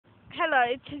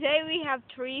Hello, today we have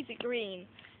Teresa Green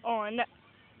on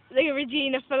the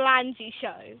Regina Falangi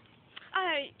show.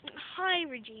 Oh, hi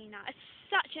Regina. It's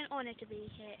such an honour to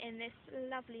be here in this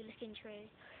lovely looking tree.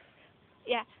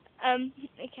 Yeah,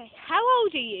 okay. How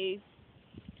old are you?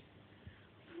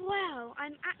 Well,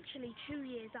 I'm actually 2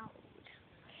 years old.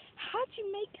 How do you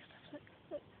make yourself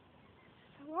look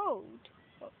so old?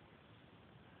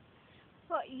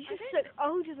 What, you just look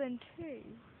older than 2.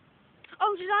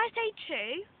 Oh, did I say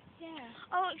 2? Yeah.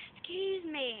 Oh, excuse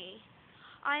me.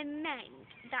 I meant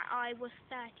that I was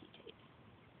 32.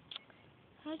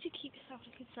 How do you keep yourself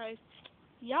looking so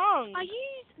young? I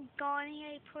use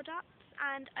Garnier products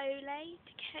and Olay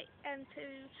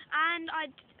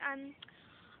and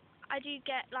I do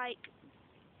get like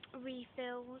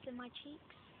refills in my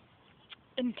cheeks.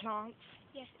 Implants.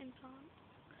 Yes, implants.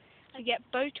 You get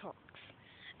Botox.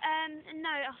 No,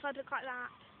 I look like that.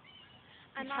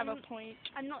 And You have a point.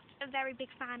 I'm not a very big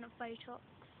fan of Botox.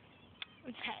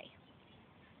 Okay.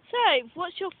 So,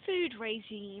 what's your food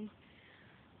regime?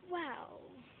 Well,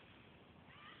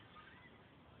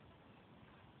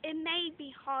 it may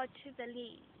be hard to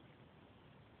believe,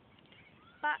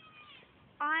 but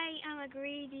I am a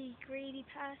greedy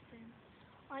person.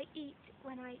 I eat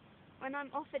when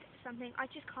I'm offered something, I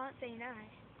just can't say no.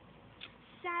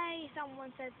 Say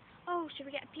someone says, oh, should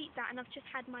we get a pizza? And I've just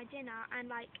had my dinner and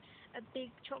like a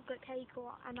big chocolate cake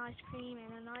or an ice cream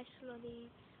and a nice lolly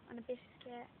and a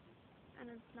biscuit and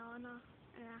a banana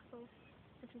and an apple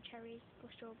and some cherries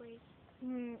or strawberries.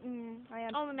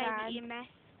 I understand. Or maybe a mess.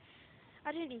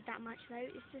 I don't eat that much though.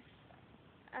 It's just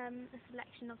a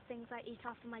selection of things I eat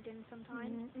after my dinner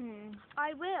sometimes.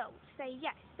 I will say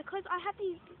yes because I have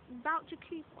these voucher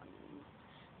coupons,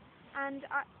 and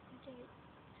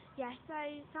yeah. So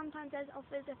sometimes there's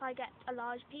offers if I get a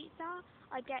large pizza,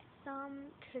 I get some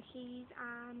cookies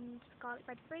and garlic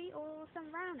bread free, or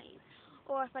some brownies.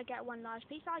 Or if I get one large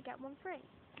pizza, I get one free.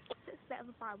 So it's a bit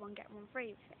of a buy one get one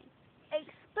free thing.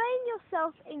 Explain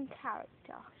yourself in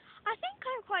character. I think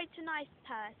I'm quite a nice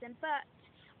person, but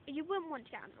you wouldn't want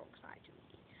to get on the wrong side of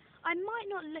me. I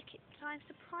might not look it, but I'm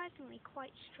surprisingly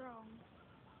quite strong.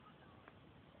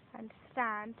 I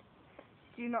understand.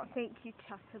 Do you not think you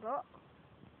chat a lot?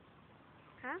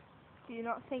 Huh? Do you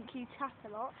not think you chat a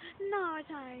lot? No, I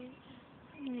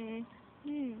don't.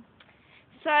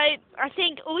 So, I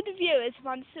think all the viewers have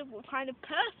understood what kind of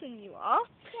person you are.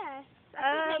 Yes,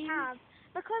 I think they have.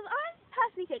 Because I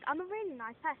personally think I'm a really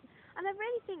nice person. And I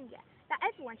really think that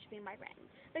everyone should be my friend.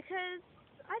 Because,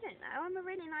 I don't know, I'm a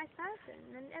really nice person.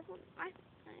 And everyone, I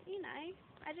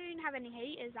don't have any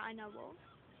haters that I know of.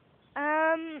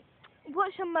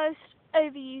 What's your most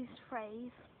overused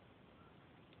phrase?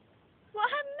 Well, I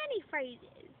have many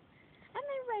phrases. And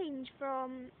they range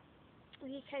from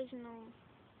the occasional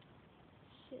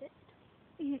shit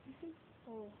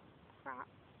or crap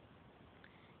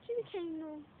to the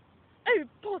occasional oh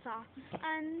bother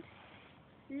and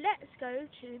let's go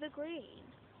to the green.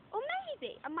 Or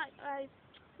maybe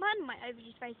one of my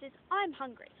overused phrases, I'm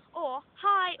hungry, or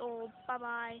hi, or bye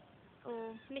bye,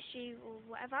 or miss you, or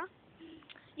whatever.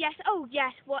 Yes, oh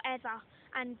yes, whatever,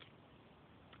 and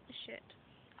shit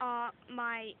are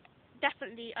my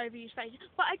definitely overused phrases.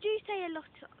 But I do say a lot.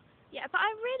 Yeah, but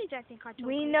I really don't think I talk.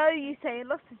 We know you say a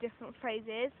lot of different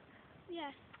phrases.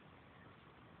 Yes.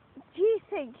 Do you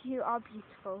think you are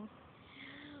beautiful?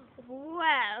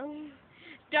 Well,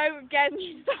 don't get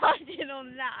me started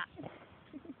on that.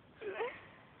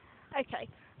 Okay.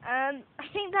 I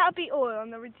think that'll be all on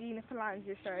the Regina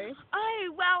Falangi show.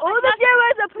 Oh, well. All the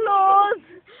viewers applause!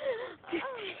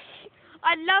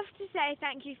 I'd love to say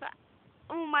thank you for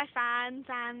all my fans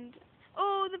and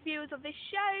all the viewers of this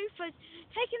show for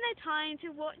taking their time to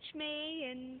watch me,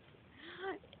 and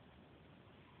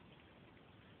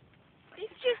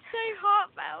it's just so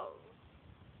heartfelt.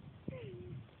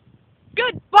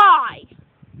 Goodbye!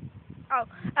 Oh,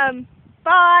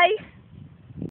 bye!